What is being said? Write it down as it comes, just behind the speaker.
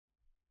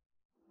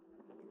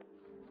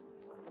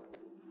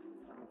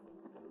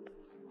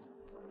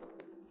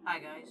Hi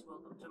guys,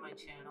 welcome to my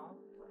channel.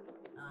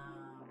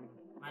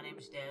 My name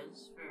is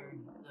Dez, for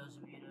those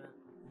of you that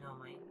know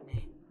my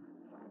name.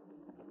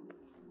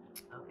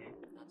 Okay,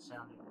 that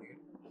sounded weird.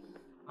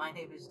 My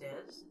name is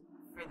Dez,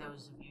 for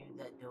those of you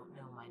that don't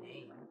know my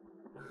name.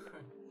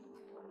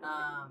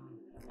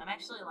 I'm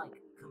actually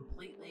like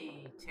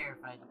completely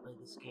terrified to play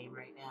this game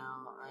right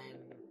now. I'm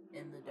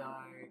in the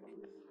dark.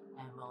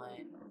 I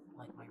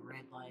have my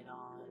red light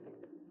on.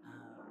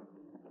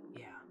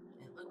 Yeah,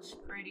 it looks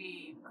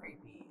pretty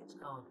creepy. It's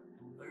called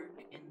Lurk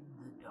in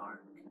the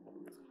Dark.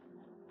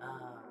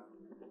 Um,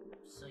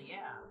 so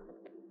yeah,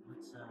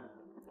 let's uh,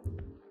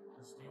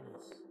 let's do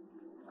this.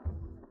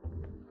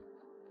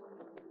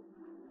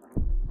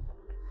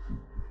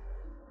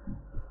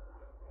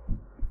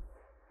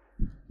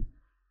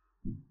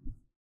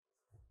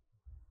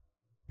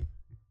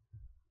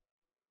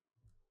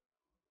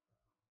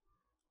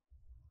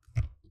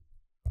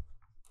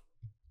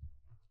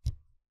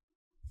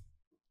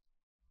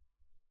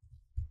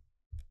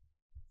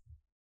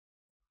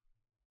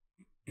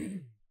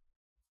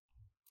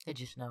 I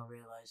just now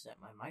realized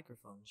that my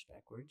microphone's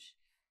backwards.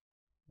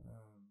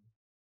 Um,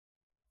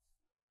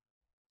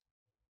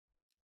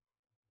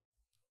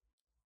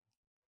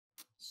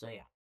 so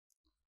yeah,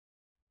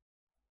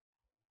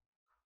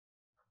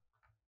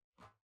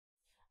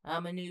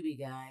 I'm a newbie,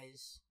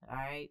 guys. All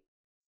right,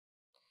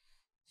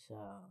 so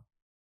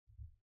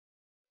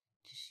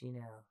just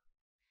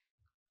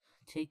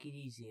take it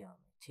easy on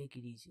me. Take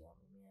it easy on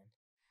me, man.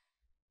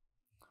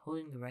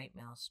 Holding the right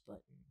mouse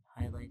button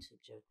highlights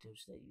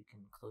objectives that you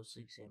can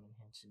closely examine,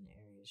 hints and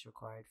areas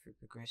required for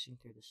progressing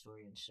through the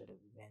story instead of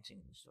advancing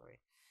in the story.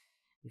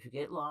 If you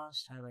get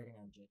lost, highlighting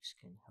objects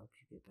can help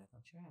you get back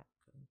on track.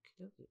 Okie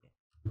dokie.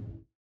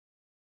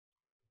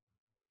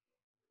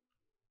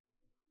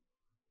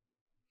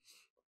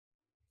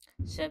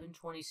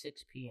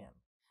 7:26 p.m.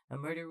 A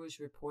murder was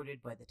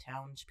reported by the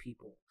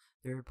townspeople.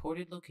 The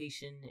reported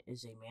location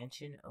is a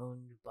mansion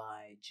owned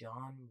by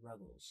John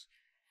Ruggles.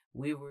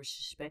 We were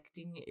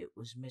suspecting it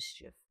was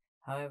mischief.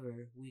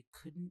 However, we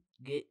couldn't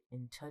get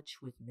in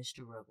touch with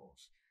Mr.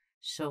 Ruggles,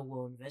 so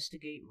we'll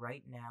investigate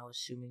right now,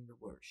 assuming the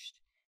worst.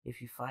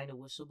 If you find a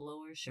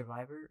whistleblower,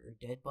 survivor, or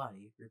dead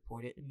body,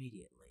 report it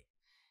immediately.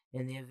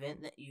 In the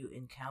event that you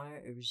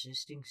encounter a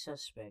resisting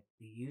suspect,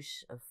 the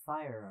use of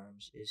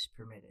firearms is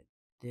permitted.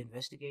 The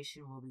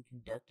investigation will be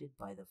conducted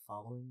by the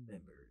following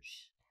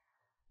members.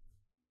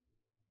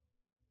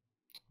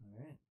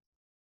 Alright.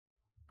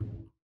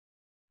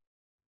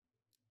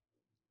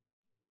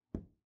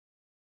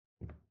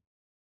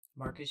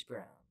 Marcus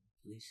Brown,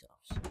 police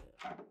officer.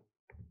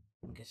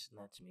 I'm guessing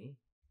that's me.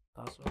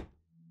 Possible?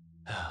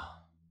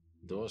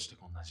 どうして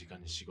こんな時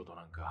間に仕事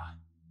なんか。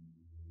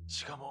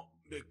しかも、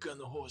別館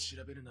の方を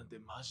調べるなんて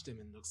マジで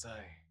めんどくさ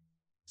い。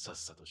さっ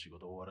さと仕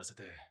事を終わらせ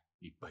て、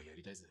いっぱいや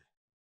りたいぜ。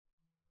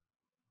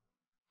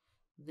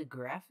The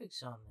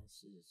graphics on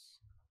this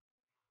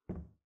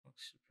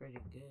looks pretty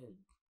good.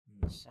 And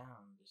the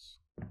sound is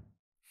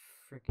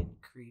freaking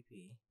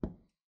creepy.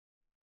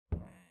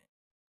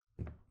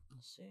 Alright.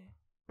 Let's see.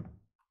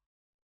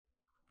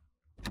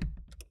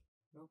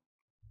 Nope.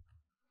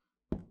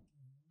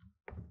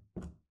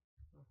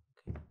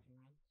 Okay.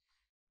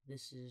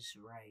 This is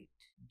right.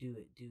 Do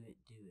it, do it,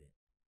 do it.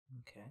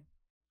 Okay.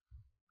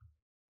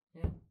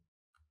 Yeah.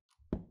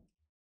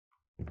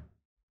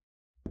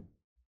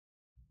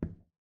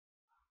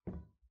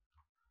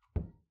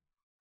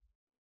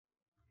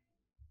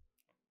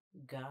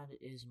 God,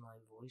 is my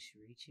voice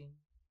reaching?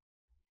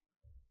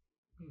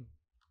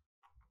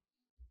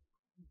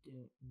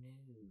 Don't know,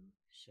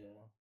 so...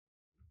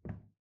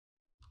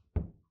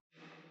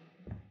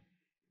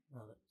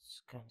 Oh,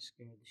 that's kind of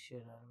scared the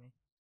shit out of me.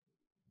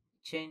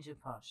 Change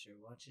of posture.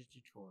 Watch a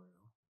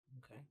tutorial.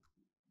 Okay.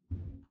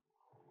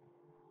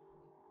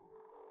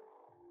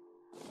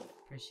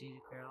 Proceed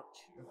to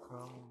crouch or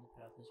crawl when the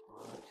path is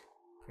blocked.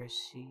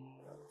 Proceed.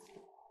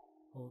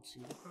 Hold C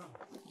to crawl.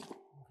 Okay.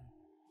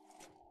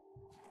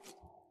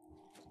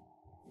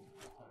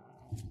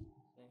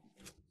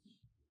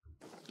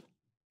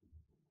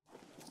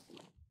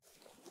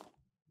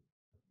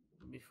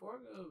 Before I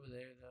go over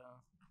there, though,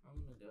 I'm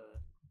gonna go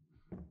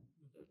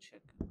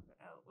check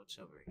out what's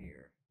over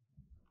here.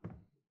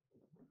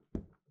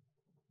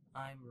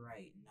 I'm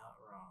right, not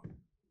wrong.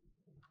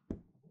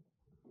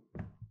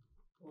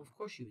 Well, of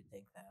course you would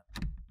think that.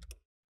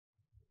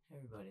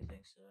 Everybody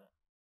thinks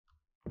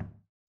that.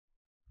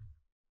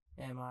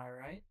 Am I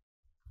right?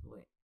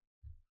 Wait.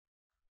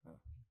 Oh,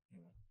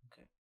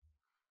 okay.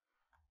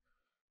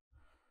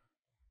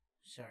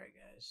 Sorry,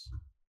 guys.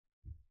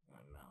 My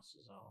mouse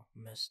is all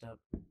messed up.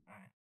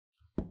 Alright.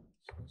 So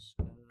let's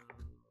go over here.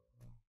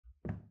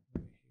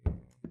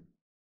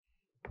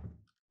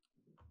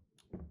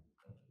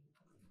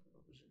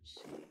 What was it?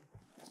 C?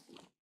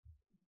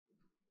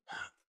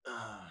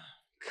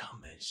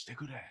 勘弁して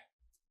くれ。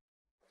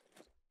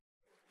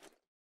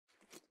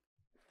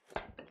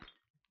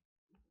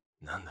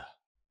なんだ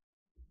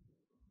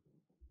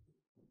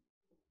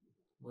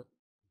What?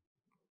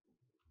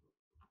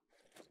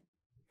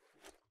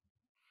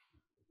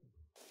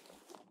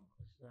 What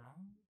was that?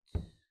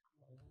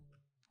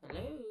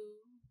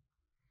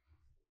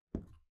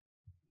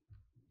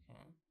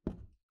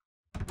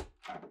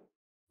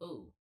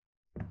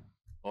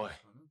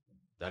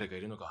 誰か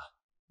いるのか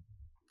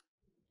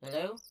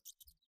Hello?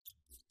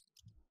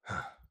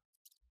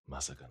 ま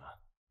さかな。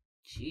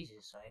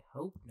Jesus, I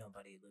hope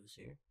nobody lives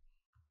here.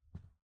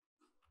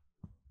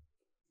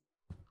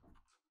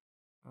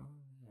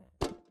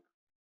 Alright.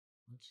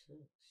 What's this?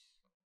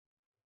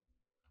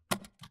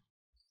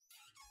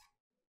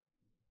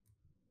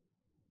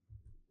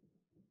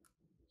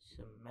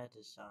 Some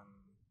medicine.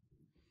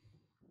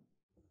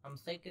 I'm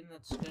thinking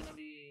that's gonna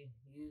be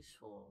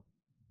useful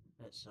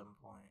at some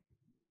point.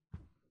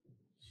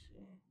 Let's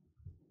see.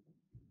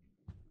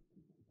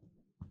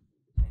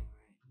 Thing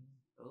right here.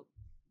 Oh,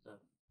 the.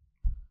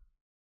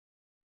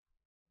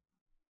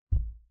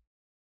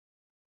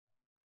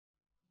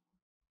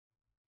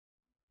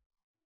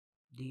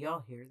 Do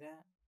y'all hear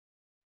that?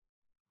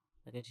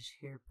 Like, I just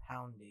hear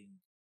pounding.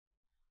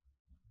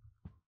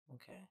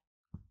 Okay.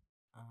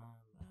 I'm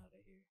out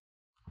of here.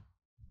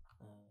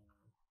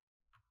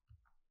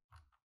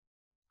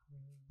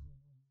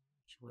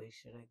 Which way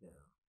should I go?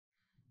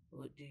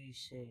 What do you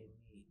say,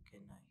 me?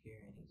 Cannot hear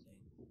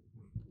anything.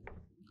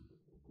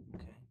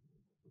 Okay.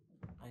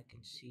 I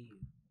can see you.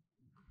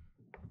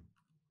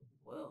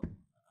 Well,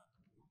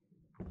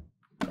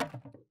 what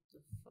the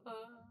fuck?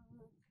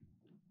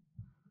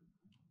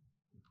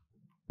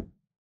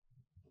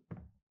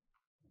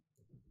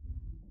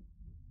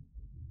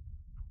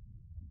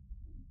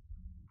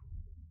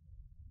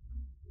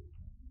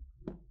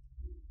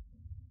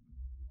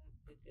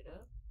 Pick it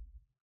up?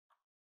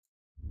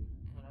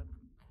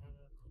 How do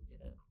I pick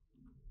it up?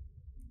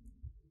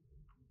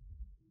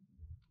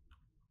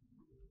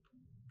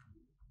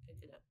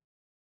 Pick it up.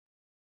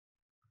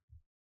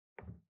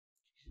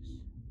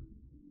 Jesus.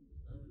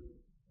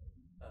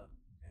 Oh,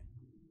 okay.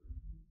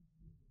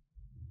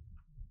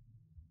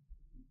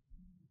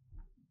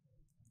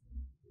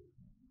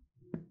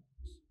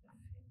 It's my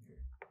finger.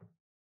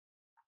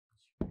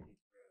 It's pretty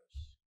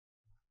gross.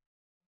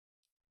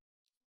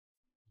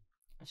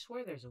 I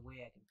swear there's a way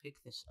I can pick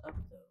this up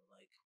though.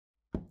 Like,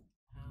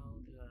 how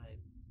do I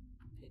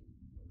pick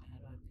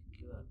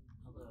you up?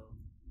 Hello.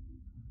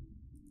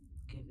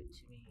 Give it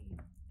to me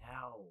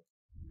now.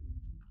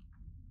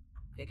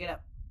 Pick it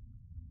up.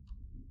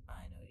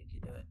 I know you can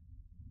do it.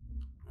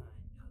 I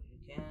know you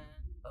can.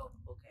 Oh,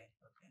 okay.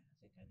 I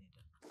think I need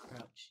to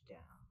crouch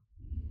down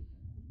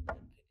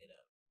and pick it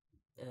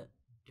up.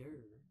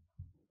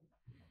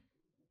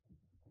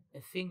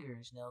 A finger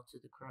is nailed to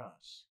the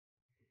cross.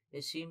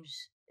 It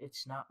seems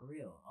it's not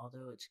real,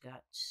 although it's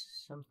got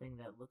something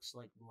that looks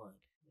like blood.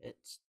 It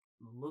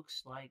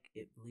looks like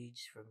it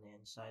bleeds from the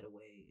inside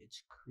away.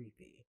 It's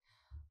creepy.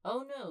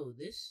 Oh no,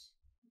 this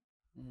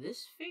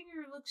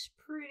finger looks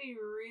pretty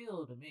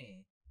real to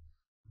me.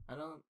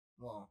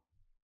 Well,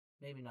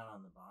 maybe not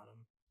on the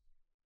bottom.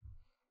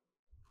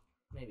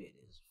 Maybe it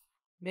is.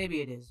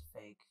 Maybe it is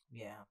fake.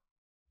 Yeah.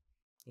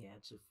 Yeah,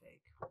 it's a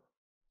fake.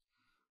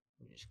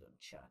 I'm just gonna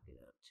chalk it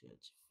up to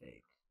it's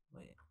fake.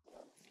 Wait.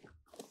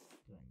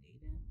 Do I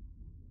need it?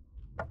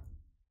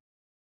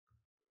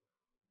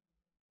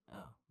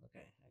 Oh,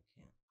 okay.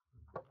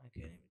 I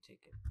can't even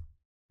take it.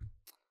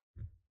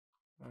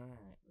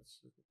 Alright, let's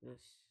look at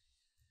this.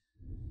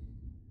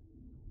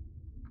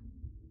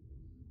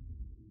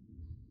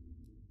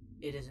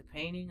 It is a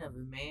painting of a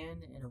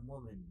man and a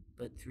woman,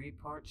 but 3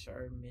 parts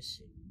are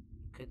missing.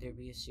 Could there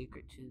be a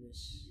secret to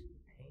this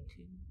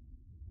painting?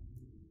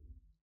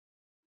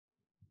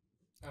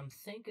 I'm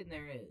thinking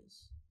there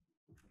is.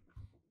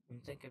 I'm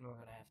thinking we're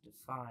gonna have to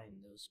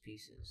find those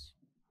pieces.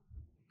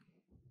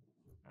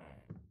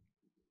 Alright.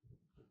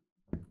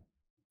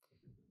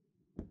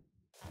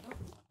 I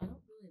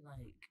don't really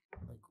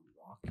like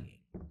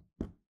walking.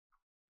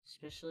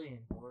 Especially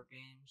in horror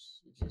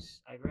games.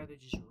 I'd rather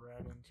just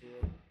run into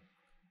it.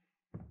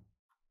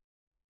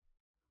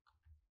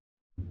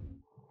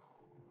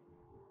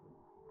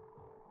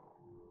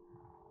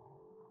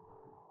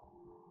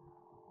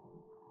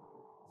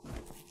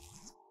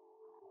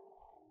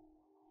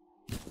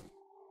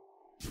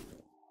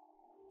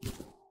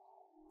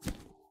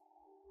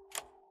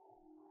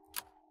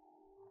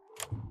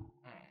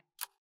 Alright.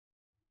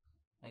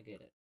 I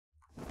get it.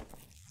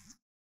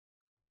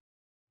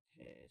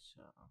 Okay,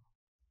 so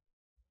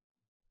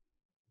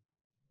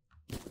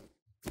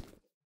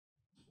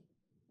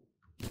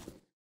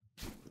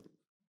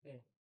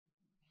okay.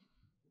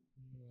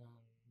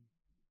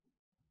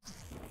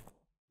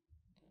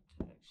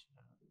 That takes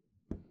out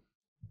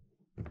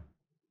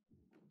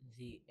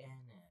the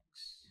annex.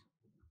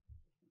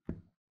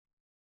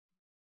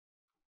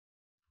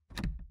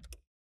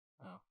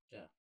 Oh,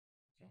 yeah.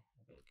 Okay,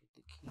 I gotta get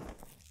the key.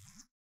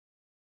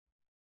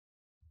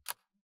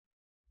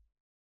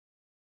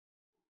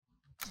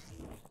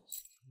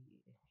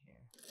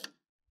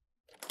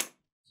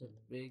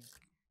 Here.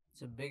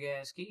 It's a big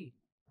ass key.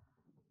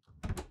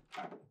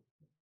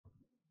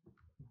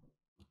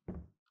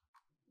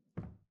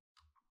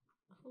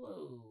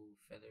 Hello,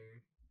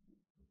 feather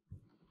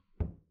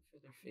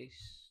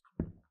face.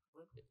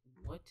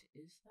 What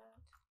is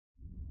that?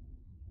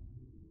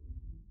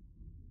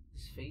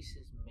 His face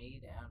is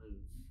made out of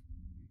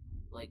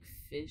like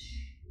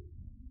fish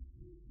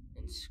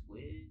and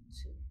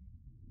squids and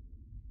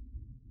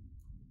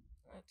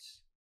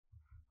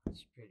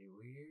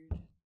weird.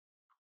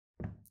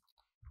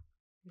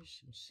 Here's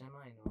some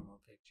semi-normal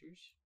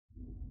pictures.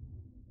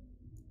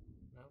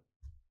 Nope.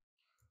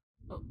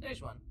 Oh,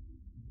 there's one.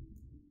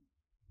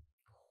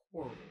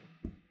 Horrible.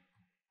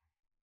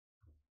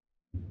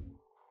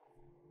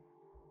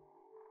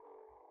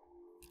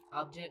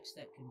 Objects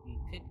that can be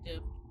picked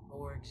up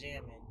or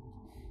examined,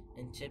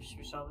 and tips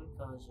for solving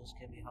puzzles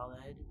can be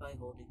highlighted by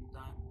holding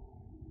the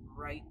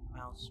right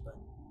mouse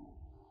button.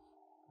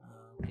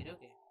 Okay,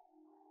 okay.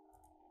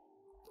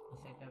 I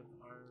think I've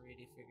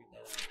already figured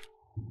that out.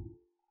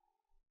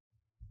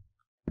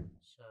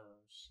 So,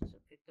 since I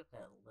picked up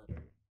that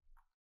letter,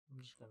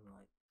 I'm just gonna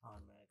like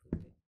automatically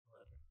pick the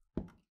letter.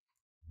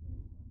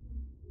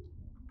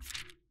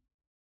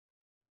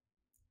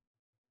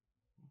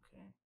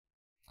 Okay.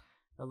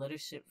 A letter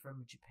sent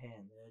from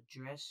Japan.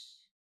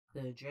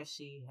 The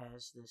addressee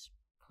has this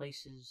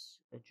place's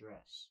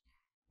address,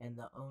 and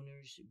the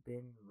owner's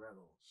been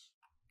Rebels.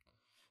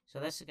 So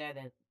that's the guy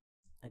that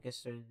I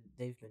guess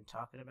they've been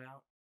talking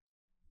about.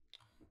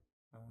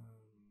 Okay.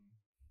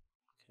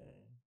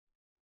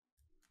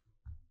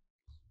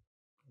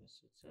 I guess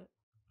that's it.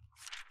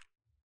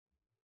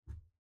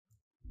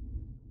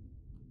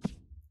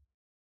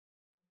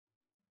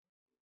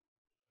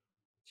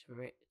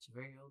 It's a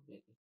very old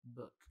big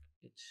book.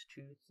 It's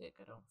too thick.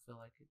 I don't feel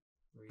like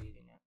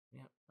reading it.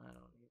 Yep, I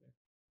don't either.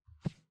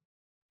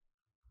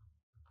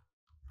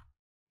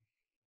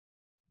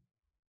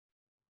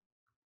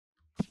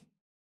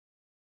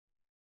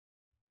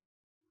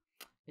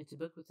 It's a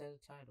book without a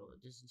title.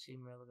 It doesn't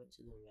seem relevant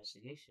to the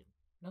investigation.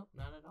 Nope,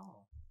 not at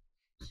all.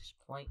 It's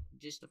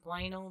just a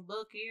plain old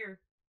book here.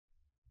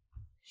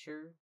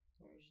 Sure,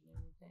 there's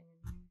anything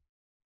in here.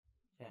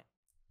 Okay.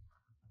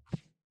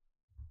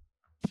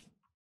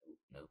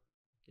 Nope,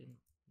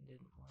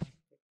 didn't want to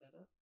pick that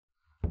up.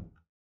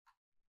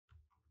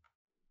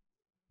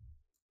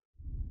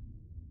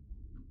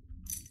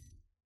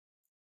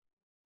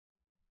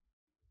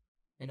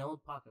 An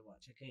old pocket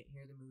watch. I can't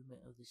hear the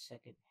movement of the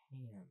second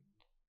hand.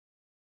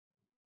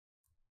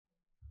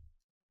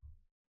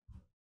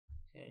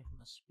 Okay,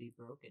 must be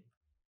broken.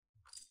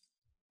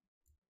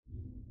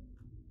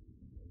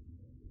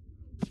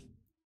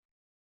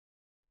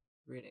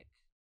 Riddick.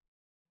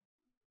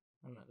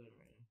 I'm not good at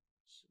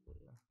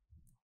Riddick.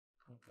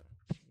 Okay,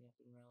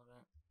 nothing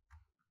relevant.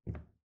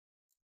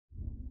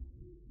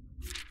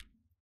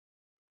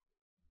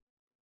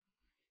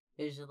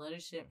 It is a letter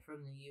sent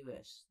from the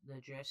U.S. The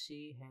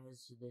addressee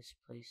has this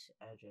place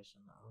address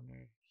on the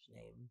owner's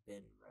name,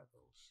 Ben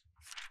Rebels.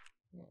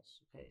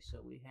 Yes, okay,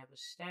 so we have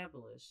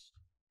established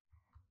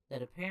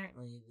that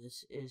apparently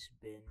this is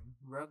Ben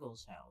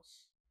Ruggles'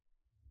 house.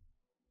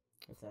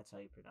 If that's how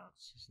you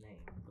pronounce his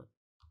name, but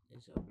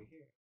it's over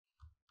here.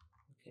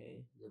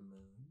 Okay, the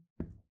moon.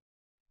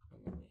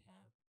 And then we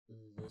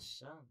have the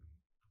sun.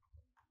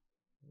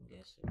 I'm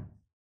guessing.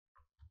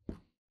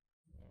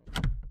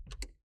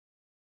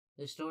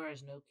 This door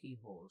has no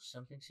keyholes.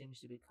 Something seems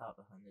to be caught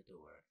behind the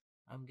door.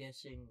 I'm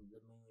guessing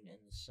the moon and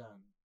the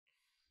sun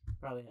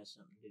probably has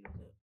something to do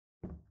with it.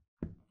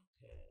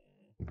 Okay.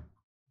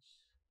 Let's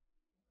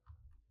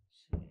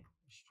see.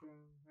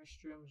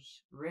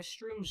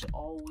 Restrooms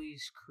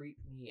always creep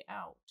me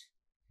out.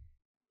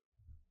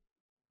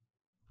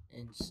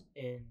 In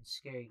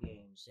scary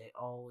games, they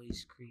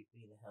always creep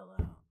me the hell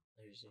out.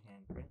 There's a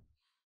handprint.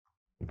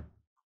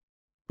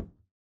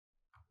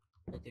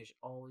 Like, there's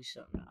always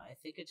something. I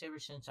think it's ever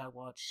since I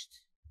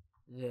watched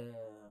the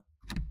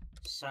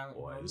Silent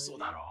Hill movie. おい、嘘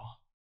だろ。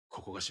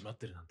ここが閉まっ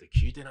てるなんて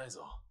聞いてない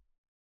ぞ。は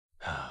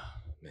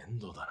あ、面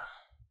倒だな。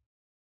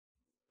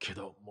け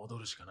ど、戻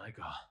るしかない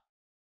か。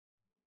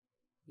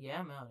Yeah,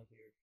 I'm out of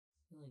here.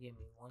 You only gave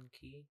me one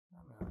key.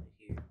 I'm out of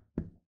here.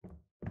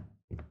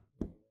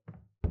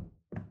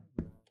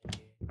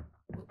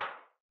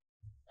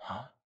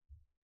 Huh?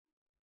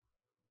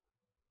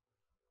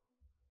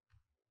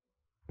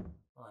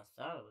 Well, I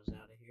thought I was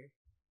out of here.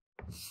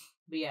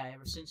 But yeah,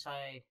 ever since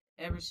I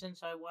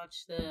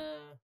watched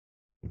the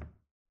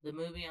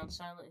movie on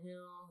Silent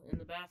Hill in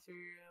the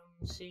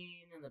bathroom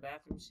scene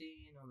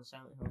on the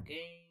Silent Hill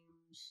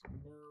games,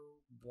 no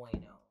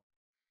bueno.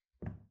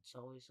 It's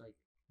always like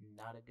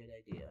not a good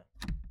idea.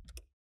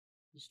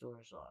 This door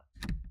is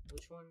locked.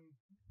 Which one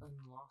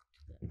unlocked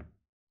them?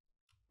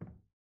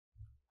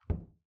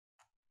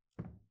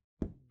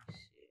 Let me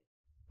see.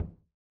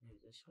 Maybe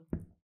this one?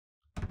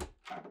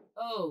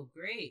 Oh,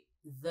 great!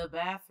 The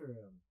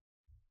bathroom.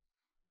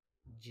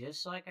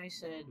 Just like I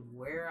said,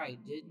 where I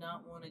did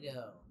not want to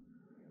go.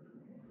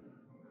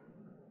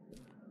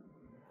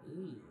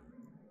 Ooh.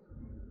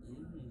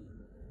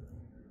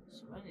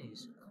 Somebody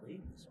needs to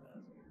clean this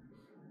bathroom.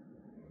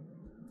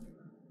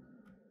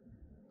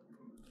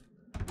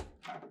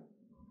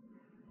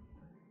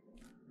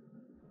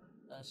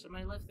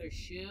 Somebody left their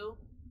shoe.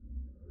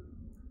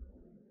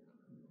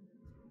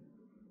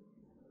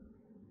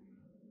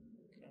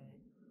 Okay,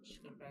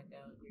 just gonna back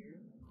out here.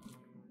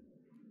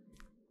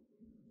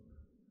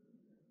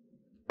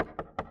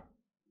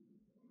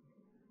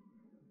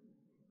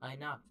 I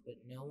knocked, but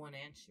no one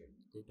answered.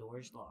 The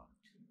door's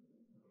locked.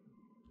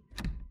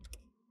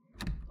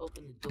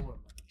 Open the door,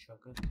 mother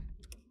trucker.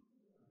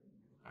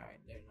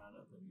 Alright, they're not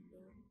opening the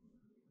door.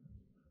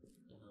 What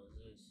the hell is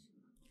this?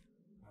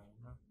 I don't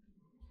know.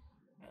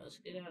 Alright, let's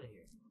get out of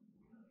here.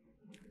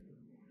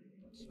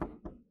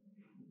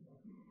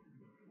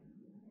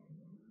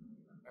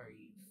 Are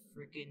you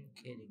freaking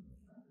kidding me?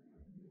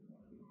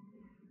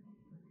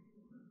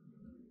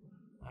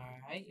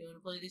 Alright, you wanna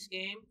play this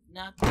game?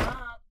 Knock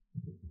knock.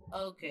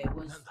 Okay,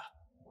 what's...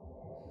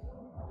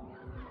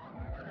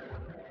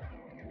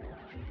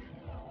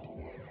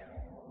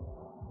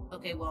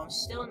 Okay, well, I'm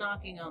still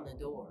knocking on the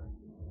door.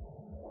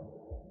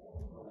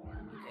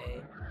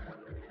 Okay.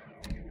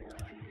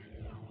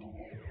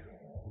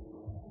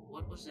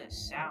 What was that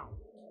sound?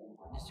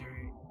 Is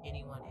there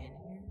anyone in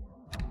here?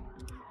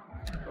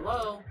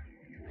 Hello?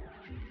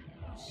 You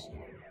son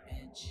of a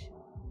bitch.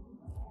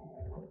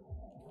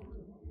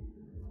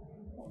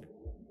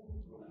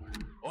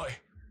 Oi!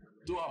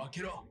 ドアを開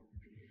けろ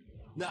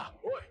なあ、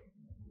おい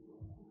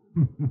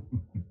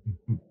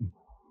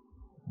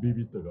ビ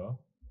ビったか？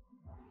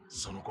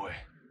その声、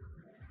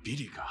ビ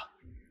リーか。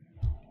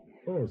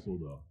ああ、そう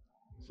だ。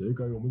正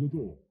解おめでと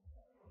う。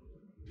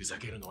ふざ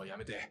けるのはや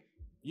めて、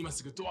今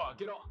すぐドアを開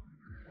けろ。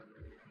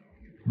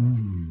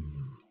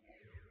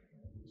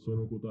そ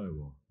の答え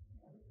は、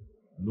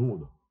ノ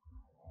ーだ。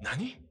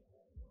何？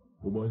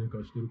お前に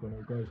貸してる金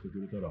を返してく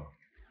れたら、こ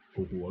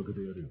こを開け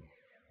てやるよ。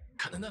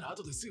金なら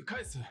後ですぐ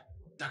返す。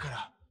だか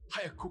ら、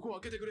早くここを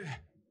開けてくれ。よ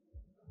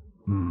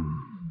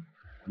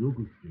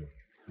く聞け。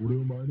俺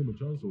は前にも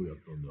チャンスをやっ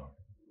たんだ。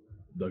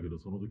だけど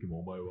その時も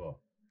お前は、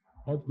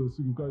後で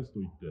すぐ返すと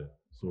言って、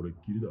それっ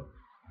きりだ。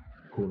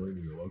この意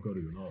味がわか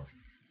るよな。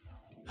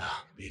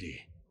ああ、ビリー、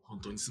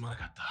本当にすまな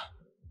かった。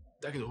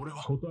だけど俺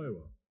は。答え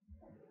は、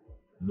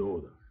ノ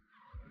ーだ。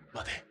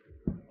待て。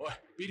おい、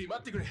ビリー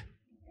待ってくれ。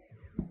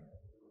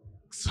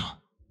くそ。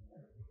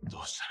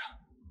どうしたら。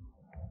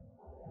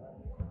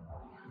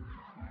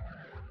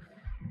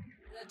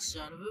That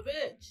son of a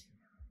bitch.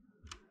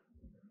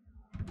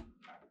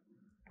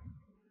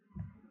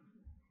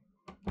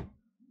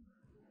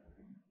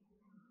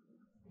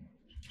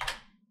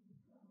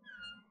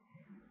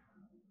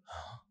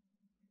 Huh?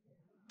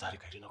 誰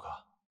かいるの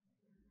か。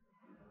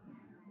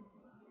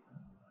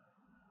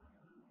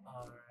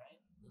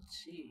Alright, let's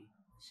see.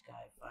 This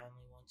guy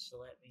finally wants to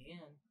let me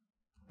in.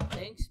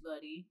 Thanks,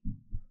 buddy.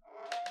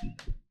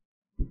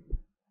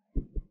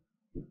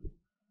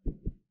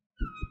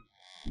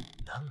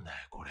 なんだ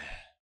よこれ。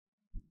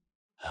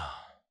は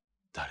あ、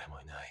誰も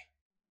いない。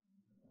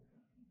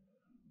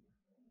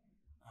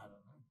I don't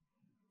know.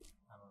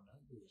 I don't know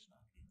who is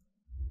knocking.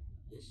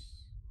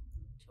 This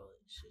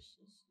toilet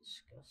system is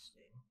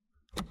disgusting.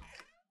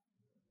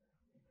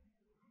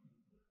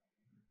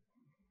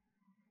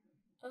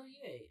 Oh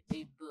yay,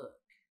 a book.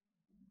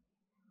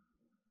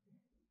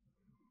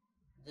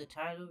 The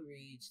title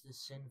reads The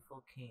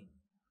Sinful King.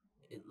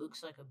 It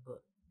looks like a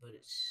book, but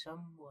it's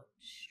somewhat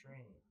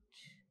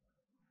strange.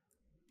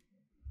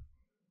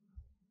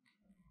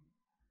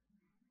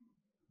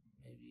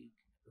 Maybe you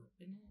can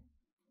open it?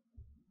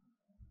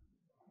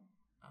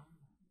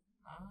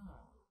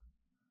 Ah.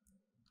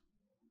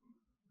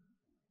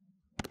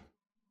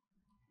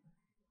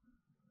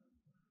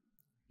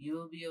 You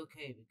will be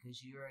okay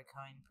because you're a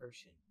kind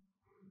person.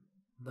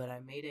 But I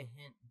made a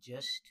hint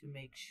just to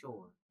make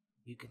sure.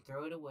 You can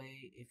throw it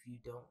away if you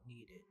don't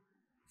need it.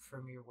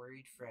 From your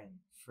worried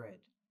friend, Fred.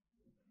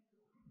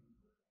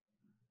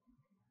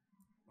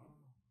 Oh,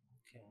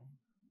 okay.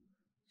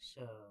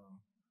 So,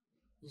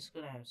 this is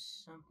going to have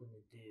something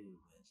to do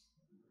with...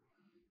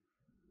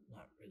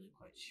 Not really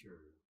quite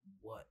sure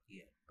what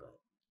yet, but...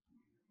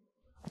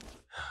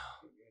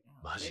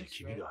 マジで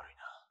気味が悪い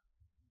な。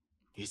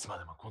いつま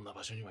でもこんな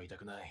場所にはいた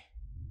くない。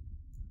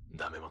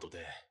ダメ元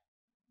で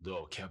ド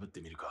アを蹴破っ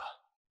てみるか。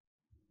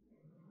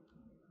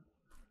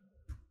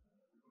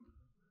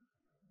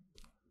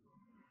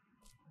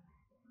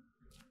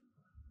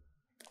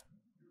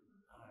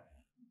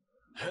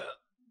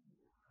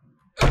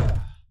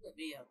Let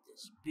me out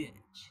this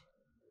bitch.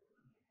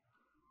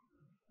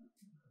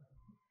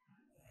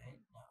 Alright,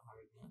 not hard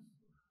enough.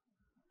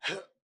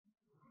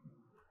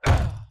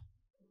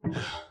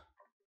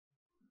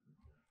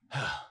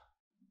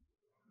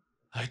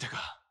 開いた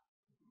か。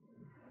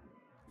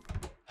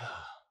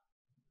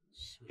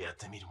やっ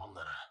てみるもん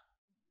だな。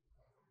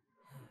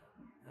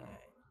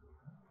Alright.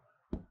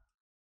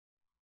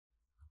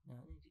 Now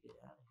I need to get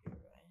out of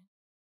here, right?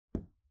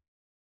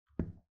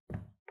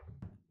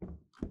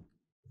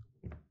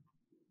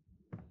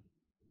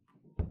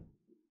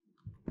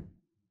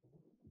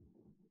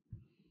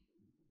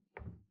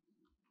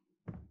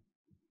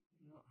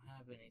 I don't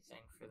have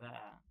anything for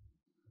that.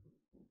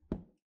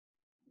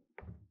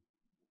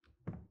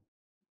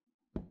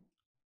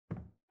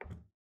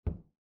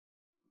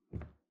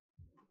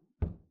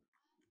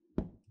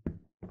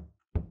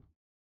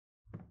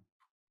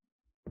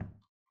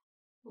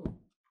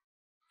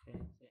 Okay,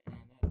 the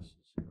annex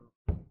is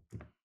open.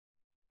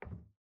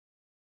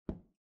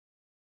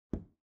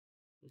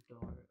 The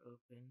door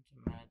opened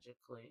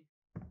magically.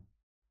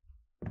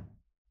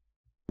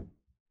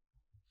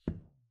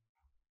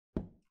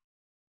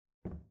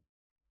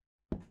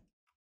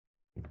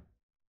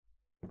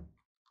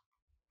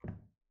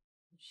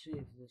 see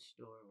if this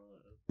door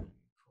will open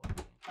for me.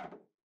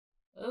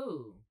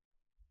 Oh,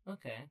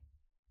 okay.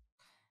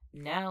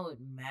 Now it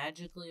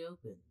magically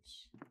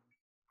opens.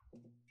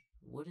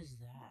 What is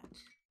that?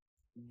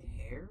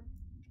 Hair?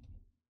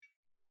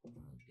 Oh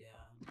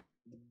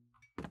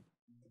god.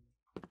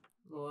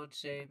 Lord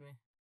save me.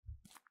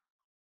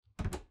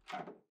 No,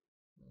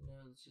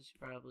 this is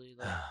probably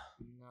like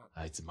not.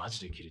 あいつマ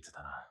ジでキレて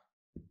たな。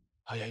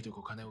早いと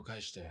こ金を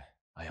返して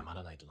謝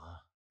らないと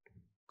な。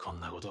こん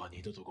なことは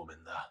二度とごめ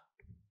んだ。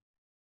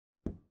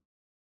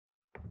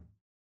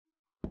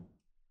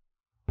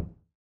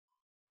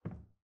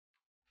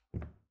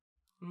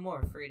I'm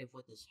more afraid of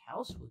what this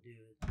house will do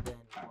than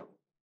what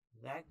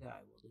that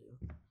guy will do.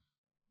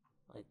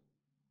 Like,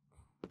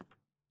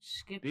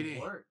 skip Billy,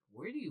 work.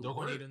 Where do you ど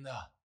こにい work? るん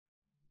だ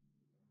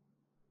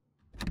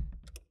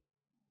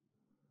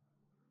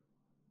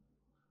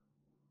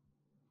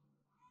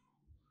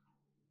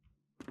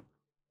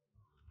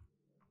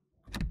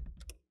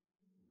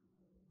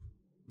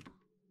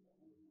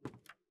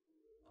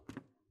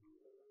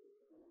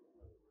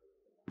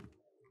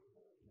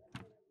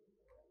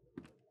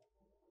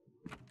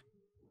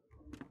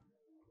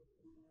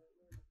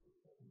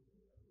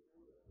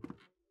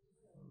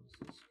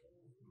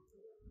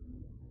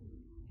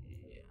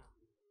？Yeah,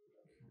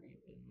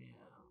 creeping me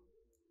out.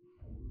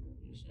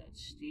 There's that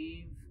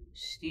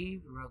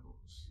Steve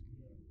Ruggles,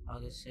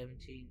 August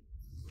 17th,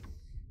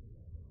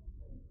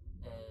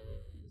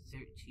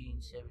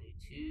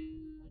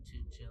 1372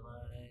 to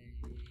July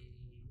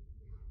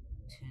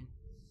 10th,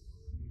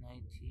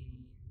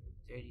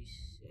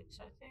 1936,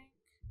 I think.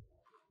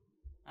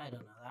 I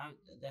don't know.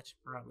 That's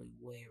probably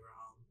way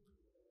wrong.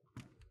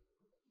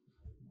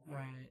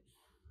 Alright.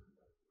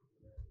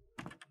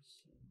 Let's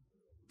see.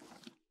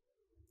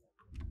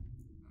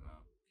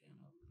 Oh,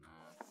 can't open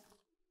that.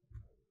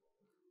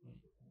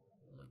 Wait,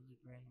 lovely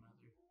grandmother.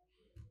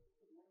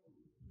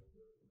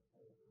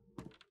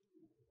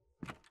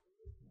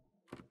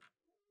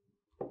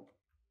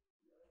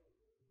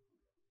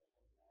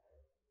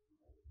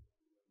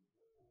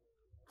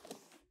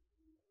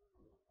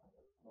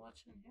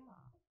 What's in here?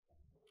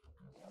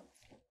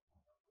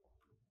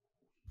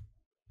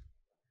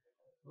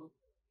 Oh,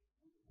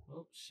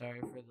 oh,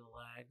 sorry for the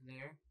lag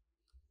there.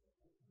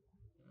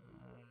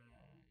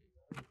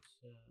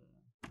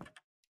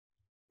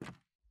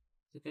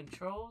 The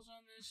controls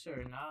on this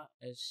are not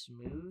as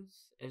smooth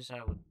as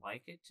I would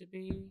like it to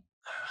be.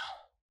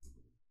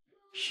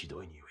 ひ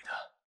どい匂い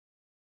だ。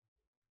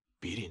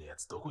ビリーのや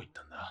つどこ行っ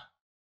たんだ？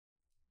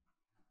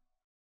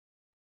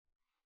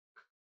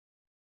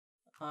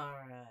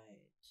 Alright.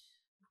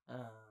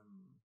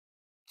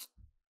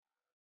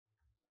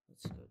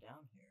 Let's go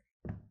down here.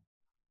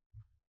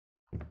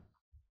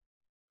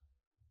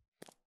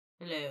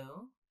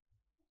 Hello?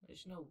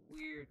 There's no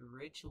weird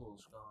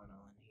rituals going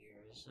on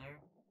here, is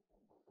there?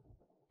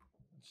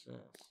 What's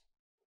this?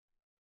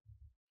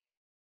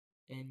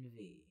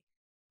 Envy,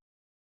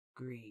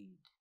 greed,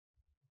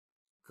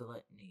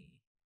 gluttony,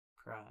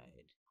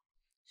 pride,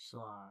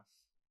 sloth,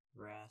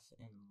 wrath,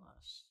 and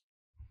lust.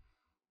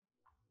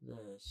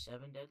 The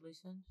 7 deadly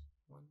sins?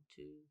 1,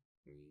 2,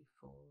 3,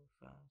 4,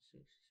 5,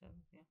 6, 7,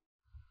 yeah.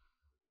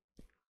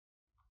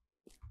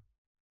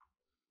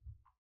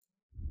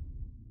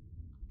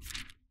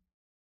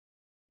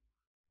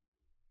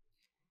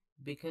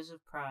 Because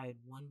of pride,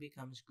 one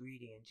becomes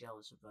greedy and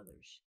jealous of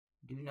others.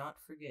 Do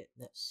not forget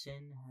that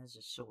sin has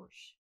a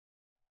source.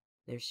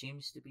 There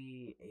seems to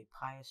be a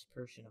pious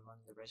person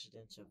among the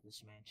residents of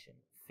this mansion.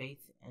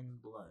 Faith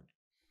and blood.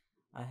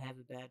 I have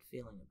a bad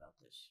feeling about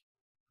this.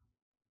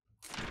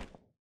 Okay,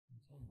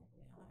 yeah,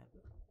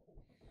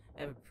 I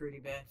have a pretty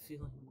bad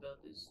feeling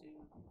about this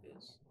too,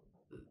 because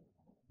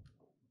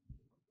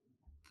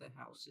the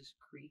house is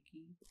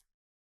creaky.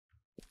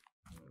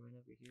 I'm gonna run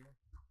over here.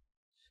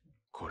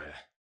 これ、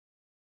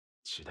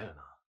血だよ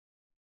な。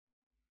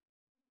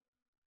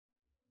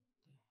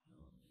The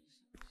hell is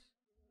this?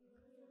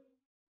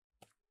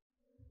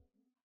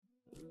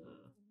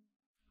 Ugh.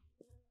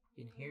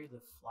 You can hear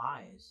the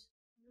flies.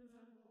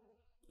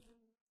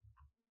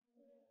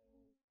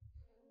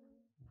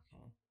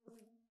 Okay.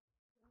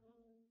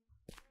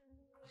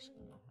 Just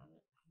gonna have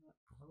it.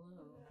 Hello.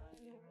 No.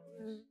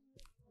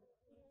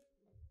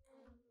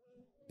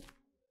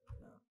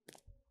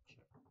 Sure.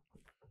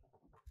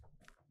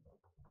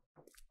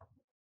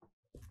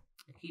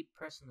 I keep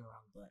pressing the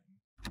wrong button.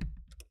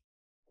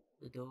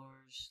 The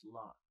door's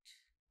locked.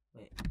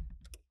 Wait.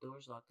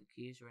 Door's locked. The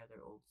key is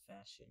rather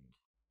old-fashioned.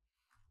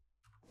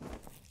 I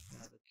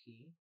have a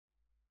key.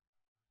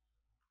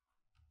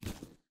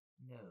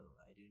 No,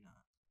 I do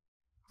not.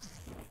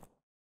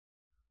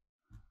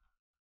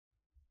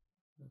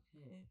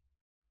 Okay.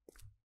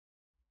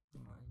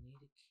 Well, I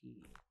need a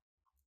key.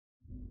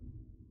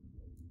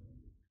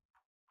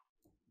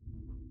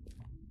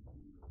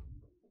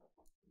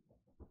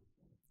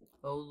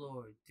 O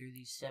Lord, through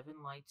these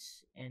 7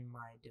 lights and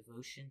my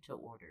devotion to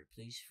order,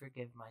 please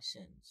forgive my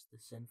sins, the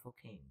sinful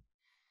king.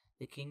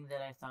 The king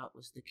that I thought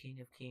was the King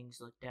of Kings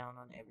looked down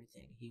on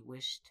everything. He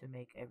wished to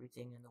make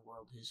everything in the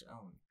world his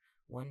own.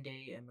 One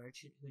day, a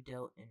merchant who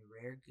dealt in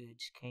rare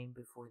goods came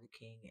before the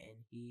king, and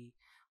he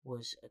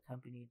was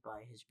accompanied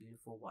by his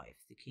beautiful wife.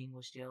 The king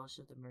was jealous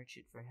of the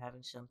merchant for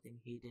having something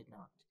he did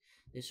not.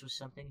 This was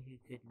something he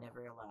could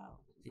never allow.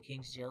 The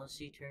king's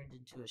jealousy turned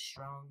into a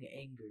strong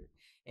anger,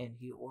 and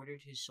he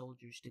ordered his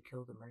soldiers to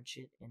kill the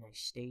merchant in a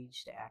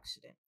staged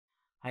accident.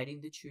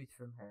 Hiding the truth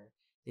from her,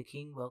 the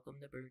king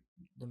welcomed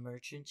the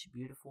merchant's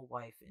beautiful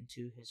wife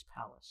into his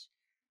palace.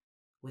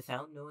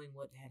 Without knowing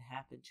what had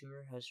happened to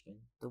her husband,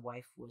 the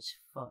wife was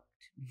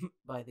fucked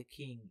by the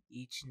king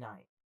each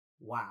night.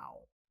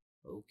 Wow.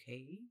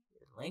 Okay,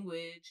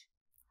 language.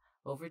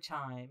 Over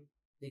time,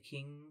 the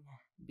king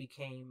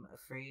became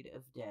afraid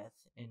of death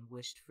and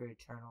wished for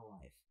eternal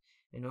life.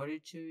 In order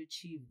to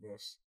achieve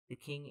this, the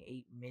king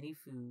ate many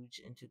foods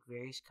and took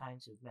various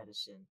kinds of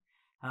medicine.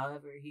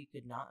 However, he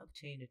could not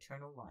obtain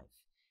eternal life,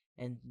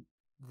 and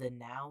the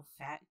now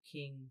fat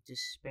king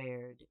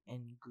despaired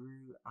and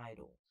grew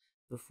idle.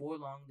 Before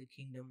long, the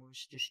kingdom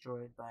was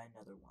destroyed by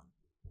another one.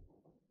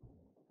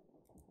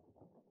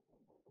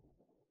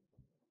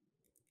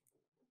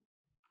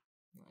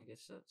 I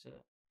guess that's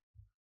it.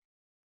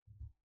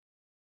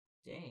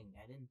 Dang,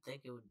 I didn't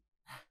think it would.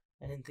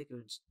 I didn't think it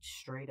would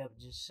straight up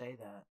just say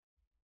that.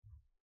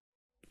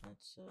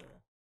 That's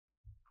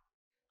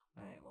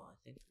Alright, well, I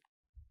think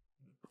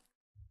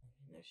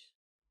there's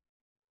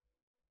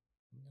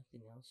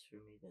nothing else for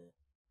me to.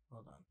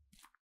 Hold on.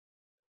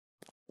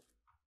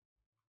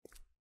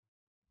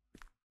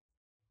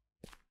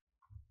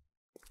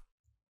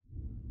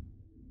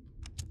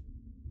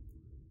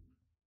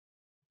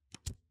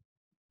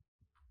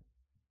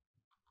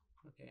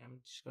 Okay, I'm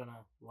just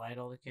gonna light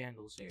all the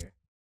candles here.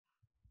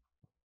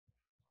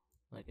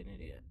 Like an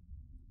idiot.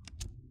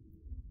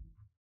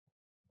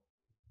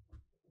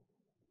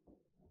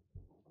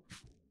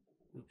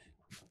 Oops.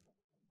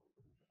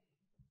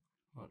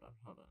 Hold on.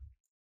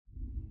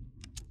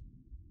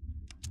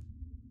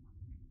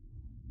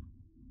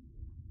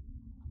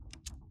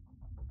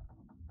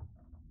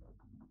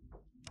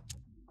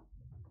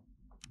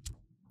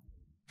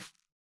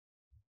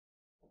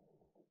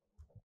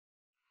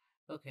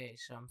 Okay,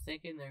 so I'm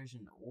thinking there's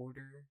an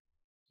order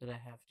that I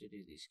have to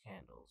do these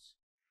candles.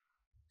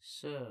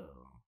 So,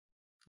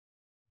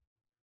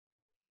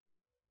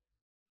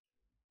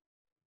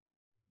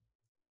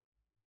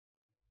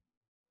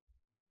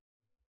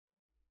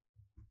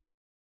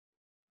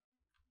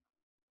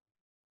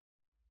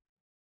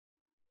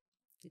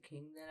 the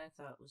king that I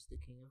thought was the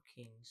king of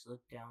kings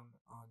looked down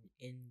on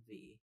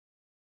envy.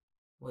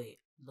 Wait,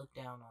 looked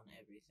down on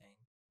everything.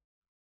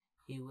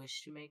 He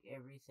wished to make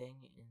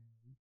everything in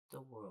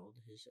the world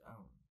his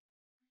own.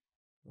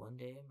 One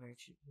day a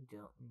merchant who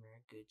dealt in rare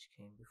goods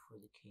came before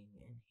the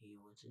king, and he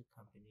was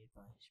accompanied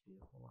by his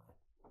beautiful wife.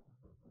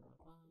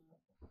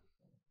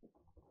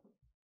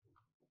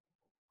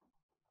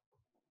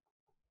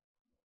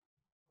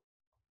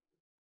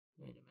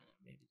 Wait a minute,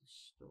 maybe the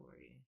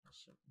story has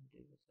something to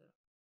do with that.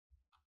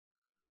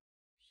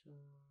 So...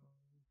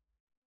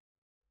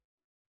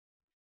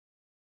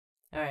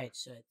 Alright,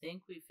 so I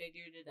think we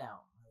figured it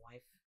out. My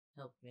wife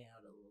helped me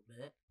out a little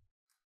bit.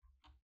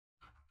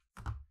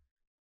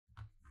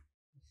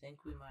 I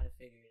think we might have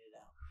figured it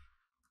out.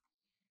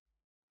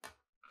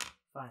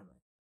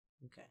 Finally.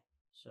 Okay,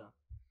 so...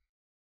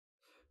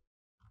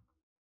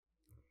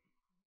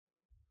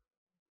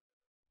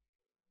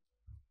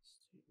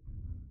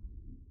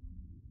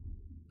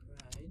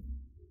 Pride.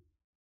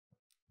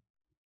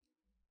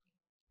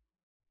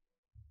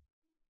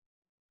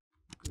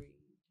 Greed.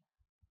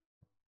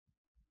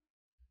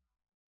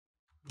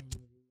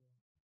 Envy.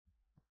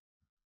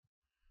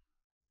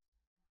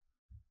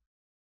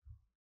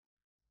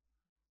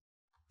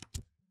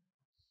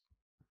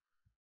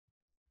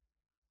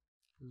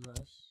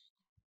 Lust,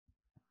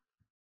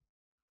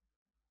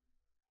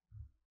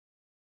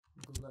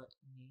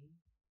 gluttony,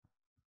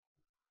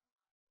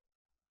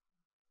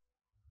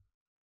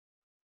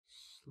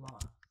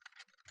 sloth.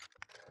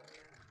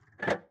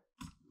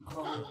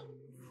 Oh,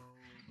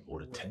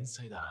俺天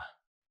才だ。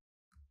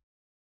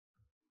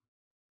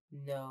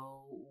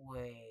no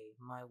way.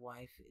 My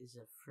wife is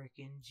a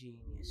freaking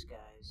genius,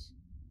 guys.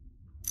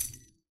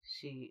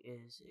 She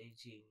is a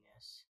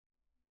genius.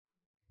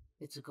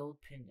 It's a gold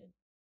pendant.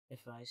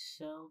 If I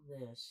sell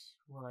this,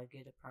 will I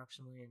get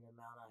approximately the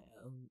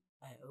amount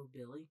I owe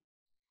Billy?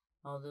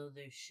 Although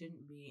there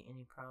shouldn't be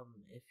any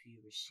problem if you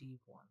receive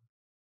one.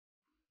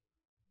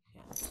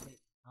 Okay,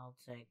 I'll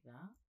take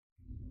that.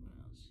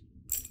 What else?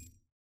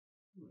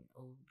 Ooh, an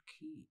old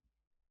key.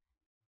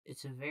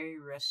 It's a very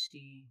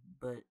rusty,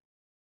 but it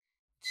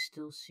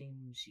still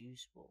seems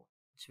usable.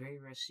 It's very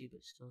rusty,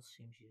 but still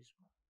seems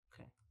usable.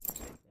 Okay, I'll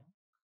take that.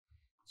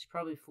 It's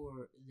probably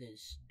for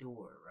this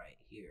door right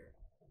here.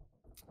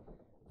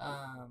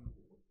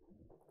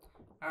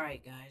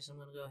 Alright guys, I'm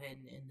gonna go ahead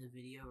and end the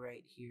video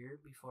right here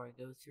before I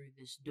go through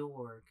this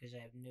door, because I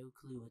have no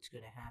clue what's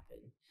gonna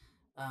happen.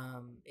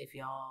 If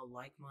y'all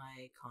like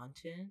my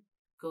content,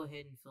 go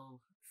ahead and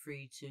feel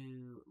free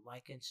to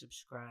like and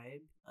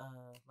subscribe.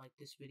 Like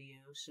this video,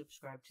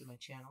 subscribe to my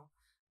channel.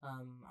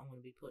 I'm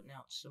gonna be putting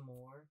out some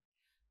more.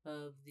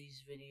 of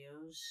these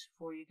videos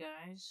for you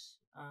guys.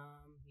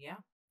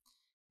 Yeah.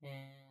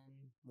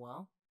 And,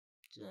 well,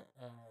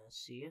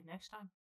 see you next time.